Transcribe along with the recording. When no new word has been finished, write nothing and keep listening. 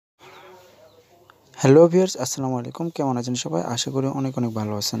Hello viewers, আসসালামু আলাইকুম। কেমন আছেন সবাই? আশা করি অনেক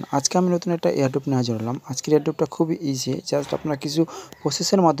ভালো আছেন। আজকে আমি নতুন একটা এয়ারড্রপ নিয়ে হাজির হলাম। আজকের এয়ারড্রপটা খুবই ইজি। জাস্ট আপনারা কিছু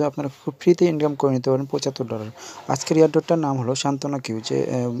প্রসেসের মাধ্যমে আপনারা খুব ফ্রিতে ইনকাম করে নিতে পারেন $75। আজকের এয়ারড্রপটার নাম হলো সান্তনা কিউ।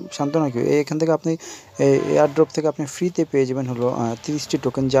 সান্তনা কিউ এখান থেকে আপনি এই এয়ারড্রপ থেকে আপনি ফ্রিতে পেয়ে যাবেন হলো 30টি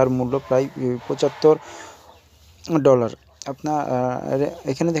টোকেন, যার মূল্য প্রায় $75। আপনার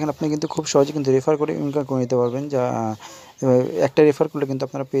এখানে দেখেন, আপনি কিন্তু খুব সহজে কিন্তু রেফার করে ইনকাম করে নিতে পারবেন। একটা রেফার করলে কিন্তু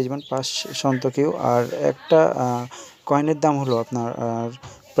আপনারা পেয়ে যাবেন 5 সন্তকেও। আর একটা কয়েনের দাম হলো আপনার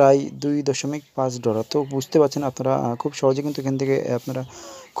প্রায় $2.5। তো বুঝতে পারছেন আপনারা, খুব সহজে কিন্তু এখান থেকে আপনারা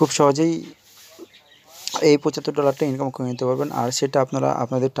খুব সহজেই এই $75টা ইনকাম করে নিতে পারবেন। আর সেটা আপনারা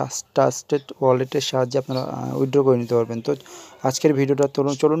আপনাদের ট্রাস্টেড ওয়ালেটের সাহায্যে আপনারা উইথড্র করে নিতে পারবেন। তো আজকের ভিডিওটা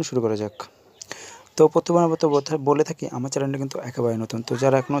চলুন শুরু করা যাক। তো প্রথমবার মতো বলে থাকি, আমার চ্যানেলটা কিন্তু একেবারে নতুন। তো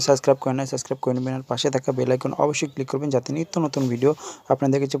যারা এখনও সাবস্ক্রাইব করেন নাই, সাবস্ক্রাইব করে নেবেন। আর পাশে থাকা বেল আইকন অবশ্যই ক্লিক করবেন, যাতে নিত্য নতুন ভিডিও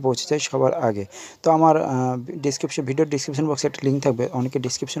আপনাদের কাছে পৌঁছে যায় সবার আগে। তো আমার ভিডিওর ডিসক্রিপশন বক্সে একটা লিঙ্ক থাকবে। অনেকে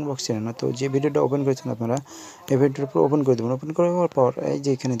ডিসক্রিপশন বক্স চেনে না, তো যে ভিডিওটা ওপেন করেছেন আপনারা এই ভিডিওর উপর ওপেন করে দেবেন। ওপেন করার পর এই যে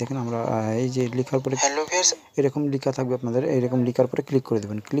এখানে দেখেন, আমরা এই যে লেখার পরে এরকম লেখা থাকবে আপনাদের, এরকম লেখার পরে ক্লিক করে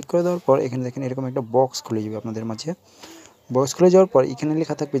দেবেন। ক্লিক করে দেওয়ার পর এখানে দেখেন এরকম একটা বক্স খুলে যাবে আপনাদের মাঝে। বক্স খুলে যাওয়ার পর এখানে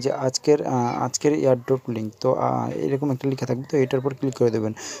লেখা থাকবে যে আজকের এয়ারড্রপ লিঙ্ক। তো এরকম একটা লেখা থাকবে, তো এটার উপর ক্লিক করে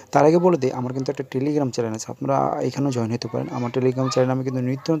দেবেন। তার আগে বলে দিই, আমার কিন্তু একটা টেলিগ্রাম চ্যানেল আছে, আপনারা এখানেও জয়েন হতে পারেন। আমার টেলিগ্রাম চ্যানেলে আমি কিন্তু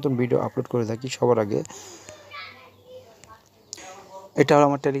নিত্য নতুন ভিডিও আপলোড করে থাকি সবার আগে। এটা হলো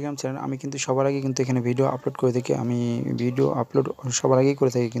আমার টেলিগ্রাম চ্যানেল। আমি কিন্তু সবার আগে কিন্তু এখানে ভিডিও আপলোড করে থাকি। আমি ভিডিও আপলোড সবার আগেই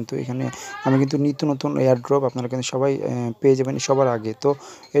করে থাকি, কিন্তু এখানে আমি কিন্তু নিত্য নতুন এয়ারড্রপ আপনারা কিন্তু সবাই পেয়ে যাবেন সবার আগে। তো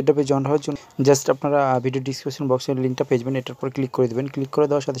এয়ারড্রপে জয়েন হওয়ার জন্য জাস্ট আপনারা ভিডিও ডিসক্রিপশন বক্সের লিঙ্কটা পেয়ে যাবেন। এটার পর ক্লিক করে দেবেন। ক্লিক করে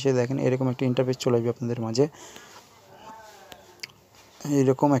দেওয়ার সাথে সাথে দেখেন এরকম একটা ইন্টারফেস চলে আসবে আপনাদের মাঝে।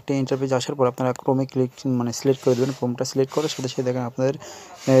 এরকম একটা ইন্টারফেস আসার পর আপনারা ক্রোমে সিলেক্ট করে দেবেন। ক্রোমটা সিলেক্ট করার সাথে সাথে দেখেন আপনাদের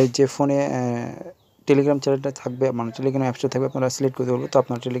যে ফোনে টেলিগ্রাম চ্যানেলটা থাকবে, টেলিগ্রাম অ্যাপসটা থাকবে, আপনারা সিলেক্ট করে দেবো। তো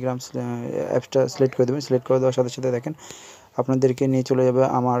আপনার টেলিগ্রাম অ্যাপসটা সিলেক্ট করে দেবেন। সিলেক্ট করে দেওয়ার সাথে সাথে দেখেন আপনাদেরকে নিয়ে চলে যাবে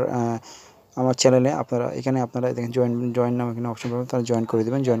আমার চ্যানেলে। আপনারা দেখেন জয়েন নাম এখানে অপশন পাবেন, তারা জয়েন করে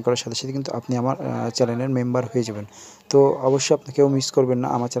দেবেন। জয়েন করার সাথে সাথে কিন্তু আপনি আমার চ্যানেলের মেম্বার হয়ে যাবেন। তো অবশ্যই আপনাকেও মিস করবেন না,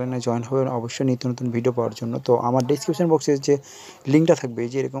 আমার চ্যানেলে জয়েন হবেন অবশ্যই নিত্য নতুন ভিডিও পাওয়ার জন্য। তো আমার ডিসক্রিপশন বক্সে যে লিঙ্কটা থাকবে, এই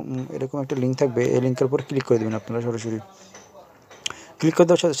যে এরকম একটা লিঙ্ক থাকবে, এই লিঙ্কের উপর ক্লিক করে দেবেন। আপনারা সরাসরি ক্লিক করে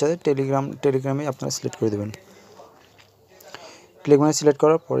দেওয়ার সাথে সাথে টেলিগ্রামে আপনারা সিলেক্ট করে দেবেন। সিলেক্ট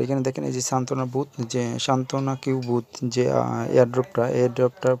করার পর এখানে দেখেন এই যে সান্তনা কিউ বুথ, যে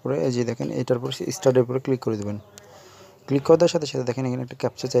এয়ারড্রপটার উপরে এই যে দেখেন এটার উপর স্টার্টের উপরে ক্লিক করে দেবেন। ক্লিক করে দেওয়ার সাথে সাথে দেখেন এখানে একটা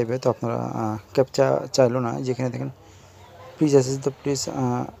ক্যাপচা চাইবে। তো আপনারা ক্যাপচা চাইলো না, যেখানে দেখেন প্লিজ অ্যাসেস দ্য প্লিজ।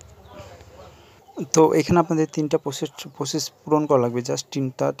 তো এখানে আপনাদের 3টা প্রসেস পূরণ করা লাগবে। জাস্ট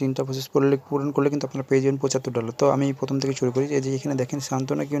তিনটা প্রসেস পূরণ করলে কিন্তু আপনারা পেয়ে যাবেন $75। তো আমি প্রথম থেকে শুরু করি। এই যে এখানে দেখেন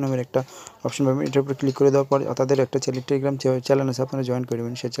সান্তনা কিউ নামের একটা অপশন পাবেন, এটার উপর ক্লিক করে দেওয়ার পর তাদের একটা টেলিগ্রাম চ্যানেল আছে, আপনারা জয়েন করে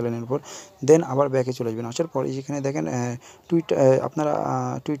দেবেন সেই চ্যানেলের উপর। দেন আবার ব্যাকে চলে আসবেন। আসার পর যেখানে দেখেন আপনারা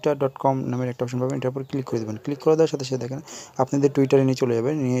twitter.com নামের একটা অপশন পাবেন, এটার উপর ক্লিক করে দেবেন। ক্লিক করে দেওয়ার সাথে সাথে দেখেন আপনাদের টুইটারে নিয়ে চলে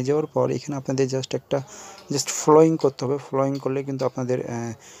যাবেন। নিয়ে যাওয়ার পর এখানে আপনাদের জাস্ট ফলোয়িং করতে হবে। ফলোয়িং করলে কিন্তু আপনাদের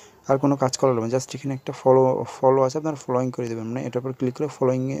আর কোনো কাজ করা লাগবে না। জাস্ট এখানে একটা ফলো আছে, আপনারা ফলোয়িং করে দেবেন। এটার উপর ক্লিক করে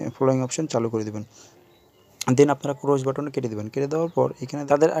ফলোয়িং অপশন চালু করে দেবেন। দেন আপনারা ক্রস বাটনে কেটে দেবেন। কেটে দেওয়ার পর এখানে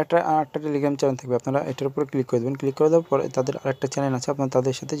তাদের আরেকটা টেলিগ্রাম চ্যানেল থাকবে, আপনারা এটার উপরে ক্লিক করে দেবেন। ক্লিক করে দেওয়ার পরে তাদের আরেকটা চ্যানেল আছে, আপনারা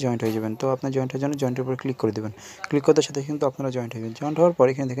তাদের সাথে জয়েন্ট হয়ে যাবেন। তো আপনার জয়েন্ট হওয়ার জন্য জয়েন্টের উপরে ক্লিক করে দেবেন। ক্লিক করার সাথে কিন্তু আপনারা জয়েন্ট হয়ে যাবেন। জয়েন্ট হওয়ার পর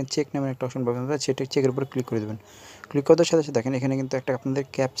এখানে দেখেন চেক নামের একটা অপশন পাবেন, আপনারা চেকের উপরে ক্লিক করে দেবেন। ক্লিক করার সাথে সাথে দেখেন এখানে কিন্তু একটা আপনাদের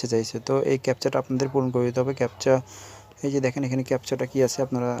ক্যাপচা চাইছে। তো এই ক্যাপচাটা আপনাদের পূরণ করে দিতে হবে। এই যে দেখেন এখানে ক্যাপচাটা কী আছে,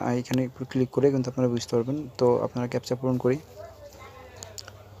 আপনারা এখানে ক্লিক করে কিন্তু আপনারা বুঝতে পারবেন। তো আপনারা ক্যাপচা পূরণ করি।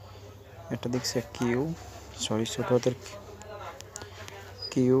 এটা দেখছে ছোট হাতের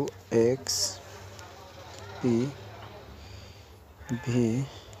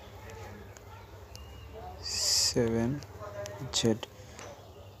QXPV7Z।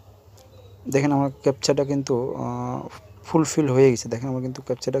 দেখেন আমার ক্যাপচাটা কিন্তু ফুলফিল হয়ে গেছে। দেখেন আমার কিন্তু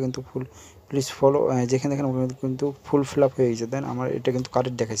ক্যাপচাটা কিন্তু প্লিজ ফলো, যেখানে দেখেন আমার কিন্তু ফুল ফিল আপ হয়ে গেছে। দেন আমার এটা কিন্তু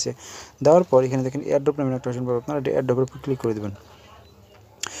কারেক্ট দেখাইছে। দেওয়ার পর এখানে দেখেন এয়ারড্রপ নামের একটা অপশন পাবেন, আপনারা এয়ারড্রপের উপর ক্লিক করে দেবেন।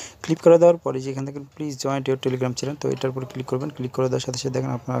 ক্লিক করে দেওয়ার পরে যেখান থেকে please joint your Telegram channel, তো এটার উপর ক্লিক করবেন। ক্লিক করে দেওয়ার সাথে সাথে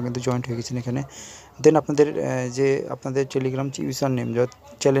দেখেন আপনারা কিন্তু জয়েন্ট হয়ে গেছেন এখানে। দেন আপনাদের Telegram user name,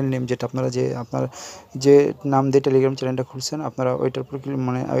 channel name, যেটা আপনারা আপনার যে নাম দিয়ে টেলিগ্রাম চ্যানেলটা খুলছেন, আপনারা ওইটার উপর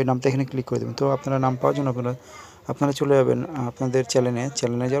ওই নামটা এখানে ক্লিক করে দেবেন। তো আপনারা নাম পাওয়ার জন্য আপনারা চলে যাবেন আপনাদের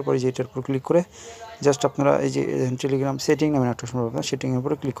চ্যানেলে যাওয়ার পরে যেটার উপর ক্লিক করে জাস্ট আপনারা এই যে টেলিগ্রাম সেটিং নামের একটা অপশন পাবেন, সেটিংয়ের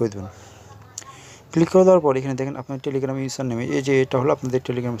উপরে ক্লিক করে দেবেন। ক্লিক করে দেওয়ার পর এখানে দেখেন আপনার টেলিগ্রাম ইউজার নেমে এই যে এটা হলো আপনাদের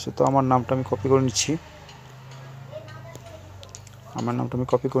টেলিগ্রাম। তো আমার নামটা আমি কপি করে নিচ্ছি।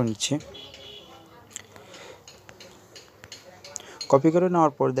 কপি করে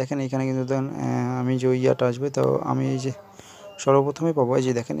নেওয়ার পর দেখেন এখানে কিন্তু দেখেন আমি যে ইয়াটা আসবে, তো আমি এই যে সর্বপ্রথমে পাবো, এই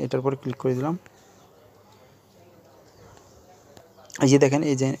যে দেখেন এটার উপর ক্লিক করে দিলাম। এই যে দেখেন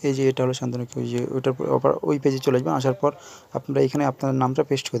এই যে এটা হলো শান্তনু, ওই যে ওইটার আবার ওই পেজে চলে আসবেন। আসার পর আপনারা এখানে আপনার নামটা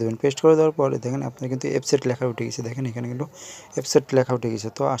পেস্ট করে দেবেন। পেস্ট করে দেওয়ার পরে দেখেন আপনার কিন্তু ওয়েবসাইট লেখা উঠে গেছে। দেখেন এখানে কিন্তু ওয়েবসাইট লেখা উঠে গেছে।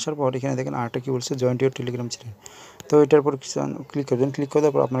 তো আসার পর এখানে দেখেন আরেকটা কী বলছে, জয়েন্ট ইউর টেলিগ্রাম চ্যানেল। তো এটার উপর ক্লিক করবেন। ক্লিক করে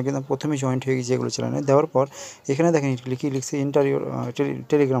দেওয়ার পর আপনার কিন্তু প্রথমেই জয়েন্ট হয়ে গেছে এগুলো চ্যানেলে। দেওয়ার পর এখানে দেখেন কি লিখছে, এন্টার ইউর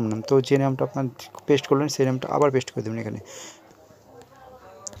টেলিগ্রাম নাম। তো যে নামটা আপনার পেস্ট করলেন সেই নামটা আবার পেস্ট করে দেবেন এখানে।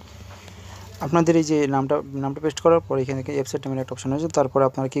 আপনাদের এই যে নামটা পেস্ট করার পর এখানে ওয়েবসাইট নামের একটা অপশন আছে। তারপরে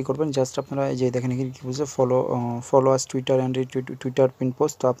আপনারা কী করবেন, জাস্ট আপনারা এই যে দেখেন এখানে কী বলছে, follow us Twitter and Twitter pin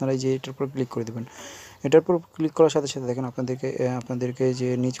post. তো আপনারা এই যে এটার উপর ক্লিক করে দেবেন। এটার উপর ক্লিক করার সাথে সাথে দেখেন আপনাদেরকে যে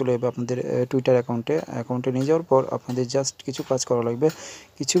নিয়ে চলে যাবে আপনাদের টুইটার অ্যাকাউন্টে নিয়ে যাওয়ার পর আপনাদের জাস্ট কিছু কাজ করা লাগবে।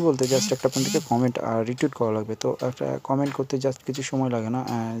 কিছু বলতে জাস্ট একটা আপনাদেরকে কমেন্ট আর রিটুইট করা লাগবে। তো একটা কমেন্ট করতে জাস্ট কিছু সময় লাগে না,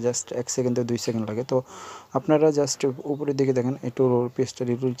 জাস্ট 1 সেকেন্ড থেকে 2 সেকেন্ড লাগে। তো আপনারা জাস্ট উপরের দিকে দেখেন একটু পেজটা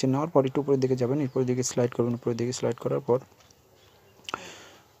রিটুইট নেওয়ার পর একটু উপরের দিকে যাবেন, উপরের দিকে স্লাইড করবেন। উপরের দিকে স্লাইড করার পর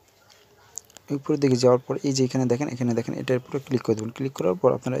উপরের দিকে যাওয়ার পর এই যে এখানে দেখেন এটার উপরে ক্লিক করে দেবেন। ক্লিক করার পর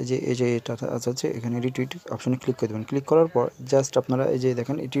আপনারা এই যে এটা আছে এখানে রিটুইট অপশনে ক্লিক করে দেবেন। ক্লিক করার পর জাস্ট আপনারা এই যে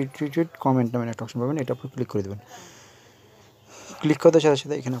দেখেন রিটুইট কমেন্ট নামের একটা অপশন পাবেন, এটার উপর ক্লিক করে দেবেন। ক্লিক করার সাথে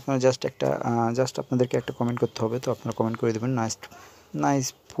সাথে এখানে আপনারা জাস্ট আপনাদেরকে একটা কমেন্ট করতে হবে। তো আপনারা কমেন্ট করে দেবেন, nice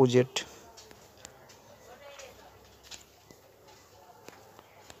project.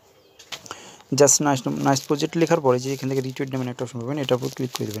 Just nice project লেখার পরে যে এখান থেকে রিটুইট নামের একটা অপশন পাবেন, এটার উপর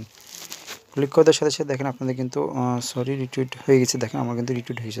ক্লিক করে দেবেন। ক্লিক করার সাথে সাথে দেখেন আপনাদের কিন্তু রিটুইট হয়ে গেছে। দেখেন আমার কিন্তু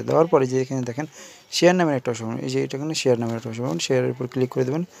রিটুইট হয়ে গেছে। দেওয়ার পরে যে এখানে দেখেন শেয়ার নামের একটা অপশন, এই যে এটা এখানে শেয়ার নামের একটা অপশন পাবেন, শেয়ারের উপর ক্লিক করে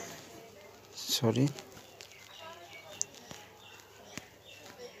দেবেন।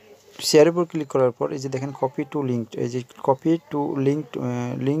 শেয়ারের উপর ক্লিক করার পর এই যে দেখেন কপি টু লিঙ্ক, এই যে কপি টু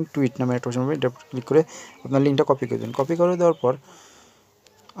লিঙ্ক টুইট নামের একটা অপশন পাবেন, এটার উপর ক্লিক করে আপনার লিঙ্কটা কপি করে দেবেন। কপি করে দেওয়ার পর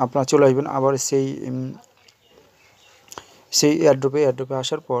আপনারা চলে আসবেন আবার সেই এয়ারড্রপে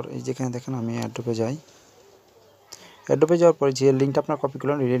আসার পর এই যেখানে দেখেন আমি এয়ারড্রপে যাই। এয়ারড্রপে যাওয়ার পরে যে লিঙ্কটা আপনার কপি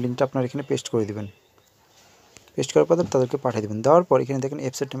করলেন এই লিঙ্কটা আপনার এখানে পেস্ট করে দেবেন। পেস্ট করার পর তাদেরকে পাঠিয়ে দেবেন। দেওয়ার পর এখানে দেখেন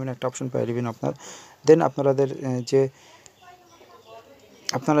ওয়েবসাইট নামের একটা অপশন পেয়ে যাবেন আপনার। দেন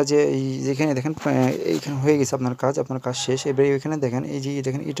আপনারা যে এই যেখানে দেখেন এইখানে হয়ে গেছে আপনার কাজ শেষ। এবারে এখানে দেখেন এই যে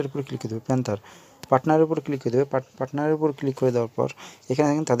দেখেন এটার উপরে ক্লিক করে দেবে, প্যান্থার পার্টনারের উপর ক্লিক করে দেবে। পার্টনারের উপর ক্লিক করে দেওয়ার পর এখানে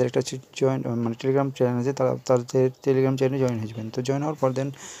দেখেন তাদের একটা মানে টেলিগ্রাম চ্যানেল আছে, তাদের টেলিগ্রাম চ্যানেলে জয়েন হয়ে যাবেন। তো জয়েন হওয়ার পর দেন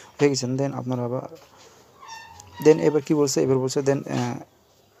হয়ে গেছেন। দেন আপনারা আবার এবার কী বলছে, এবার বলছে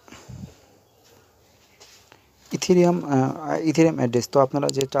ইথেরিয়াম অ্যাড্রেস। তো আপনারা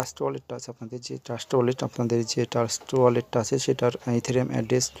যে ট্রাস্ট ওয়ালেটটা আছে আপনাদের যে ট্রাস্ট ওয়ালেটটা আছে সেটার ইথেরিয়াম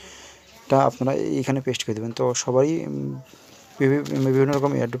অ্যাড্রেসটা আপনারা এখানে পেস্ট করে দেবেন। তো সবারই বিভিন্ন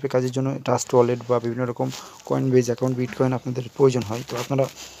রকম এয়ারড্রপের কাজের জন্য ট্রাস্ট ওয়ালেট বা বিভিন্ন রকম কয়েনবেজ অ্যাকাউন্ট, বিটকয়েন আপনাদের প্রয়োজন হয়। তো আপনারা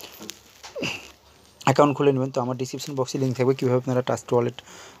অ্যাকাউন্ট খুলে নেবেন। তো আমার ডিসক্রিপশন বক্সে লিঙ্ক থাকবে কীভাবে আপনারা ট্রাস্ট ওয়ালেট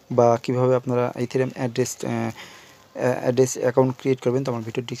বা কীভাবে আপনারা ইথেরিয়াম অ্যাড্রেস অ্যাকাউন্ট ক্রিয়েট করবেন। তো আমার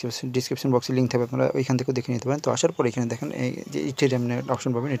ভিডিও ডিসক্রিপশন বক্সে লিঙ্ক থাকবে, আপনারা ওইখান থেকে দেখে নিতে পারেন। তো আসার পর এখানে দেখেন এই যে ইথেরিয়াম একটা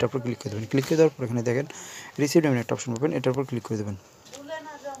অপশন পাবেন, এটার উপর ক্লিক করে দেবেন। ক্লিক করে দেওয়ার পর এখানে দেখেন রিসিভ নামের একটা অপশন পাবেন, এটার উপর ক্লিক করে দেবেন।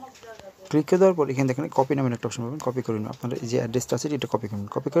 ক্লিক করে দেওয়ার পর এখানে দেখেন কপি নামের একটা অপশন পাবেন, কপি করে নেবেন। আপনারা যে অ্যাড্রেসটা আছে এটা কপি করবেন।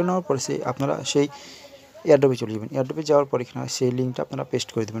 কপি করে নেওয়ার পরে আপনারা সেই এয়ারড্রপে চলে যাবেন। এয়ারড্রপে যাওয়ার পর এখানে সেই লিঙ্কটা আপনারা পেস্ট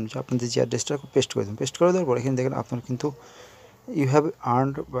করে দেবেন, যে আপনাদের যে অ্যাড্রেসটা পেস্ট করে দেবেন। পেস্ট করে দেওয়ার পর এখানে দেখেন আপনার কিন্তু you have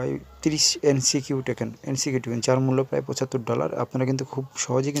earned by 30 NCQ token, যার মূল্য প্রায় $75। আপনারা কিন্তু খুব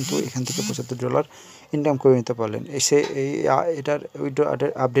সহজেই কিন্তু এখান থেকে $75 ইনকাম করে নিতে পারলেন। এটার উইড্রো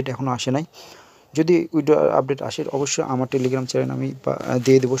আপডেট এখনও আসে নাই। যদি উইড্রো আপডেট আসে অবশ্যই আমার টেলিগ্রাম চ্যানেল আমি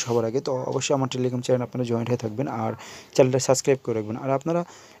দিয়ে দেবো সবার আগে। তো অবশ্যই আমার টেলিগ্রাম চ্যানেল আপনারা জয়েন্ট হয়ে থাকবেন আর চ্যানেলটা সাবস্ক্রাইব করে রাখবেন। আর আপনারা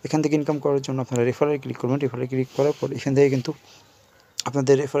এখান থেকে ইনকাম করার জন্য আপনারা রেফারে ক্লিক করবেন। রেফারে ক্লিক করার পর এখান থেকে কিন্তু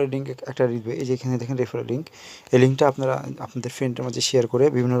আপনাদের রেফারেল লিঙ্ক একটা দিবে। এই যে এখানে দেখেন রেফারেল লিঙ্ক, এই লিঙ্কটা আপনারা আপনাদের ফ্রেন্ডের মাঝে শেয়ার করে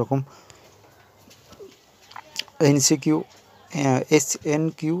বিভিন্ন রকম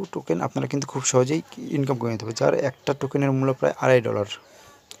SNQ টোকেন আপনারা কিন্তু খুব সহজেই ইনকাম করে নিতে পারবেন। যার একটা টোকেনের মূল্য প্রায় $2.5,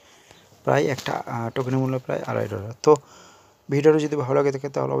 একটা টোকেনের মূল্য প্রায় $2.5। তো ভিডিওটা যদি ভালো লাগে থাকে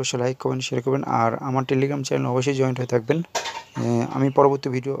তাহলে অবশ্যই লাইক কমেন্ট শেয়ার করবেন আর আমার টেলিগ্রাম চ্যানেল অবশ্যই জয়েন্ট হয়ে থাকবেন। আমি পরবর্তী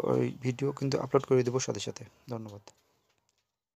ভিডিও কিন্তু আপলোড করে দেবো সাথে সাথে। ধন্যবাদ।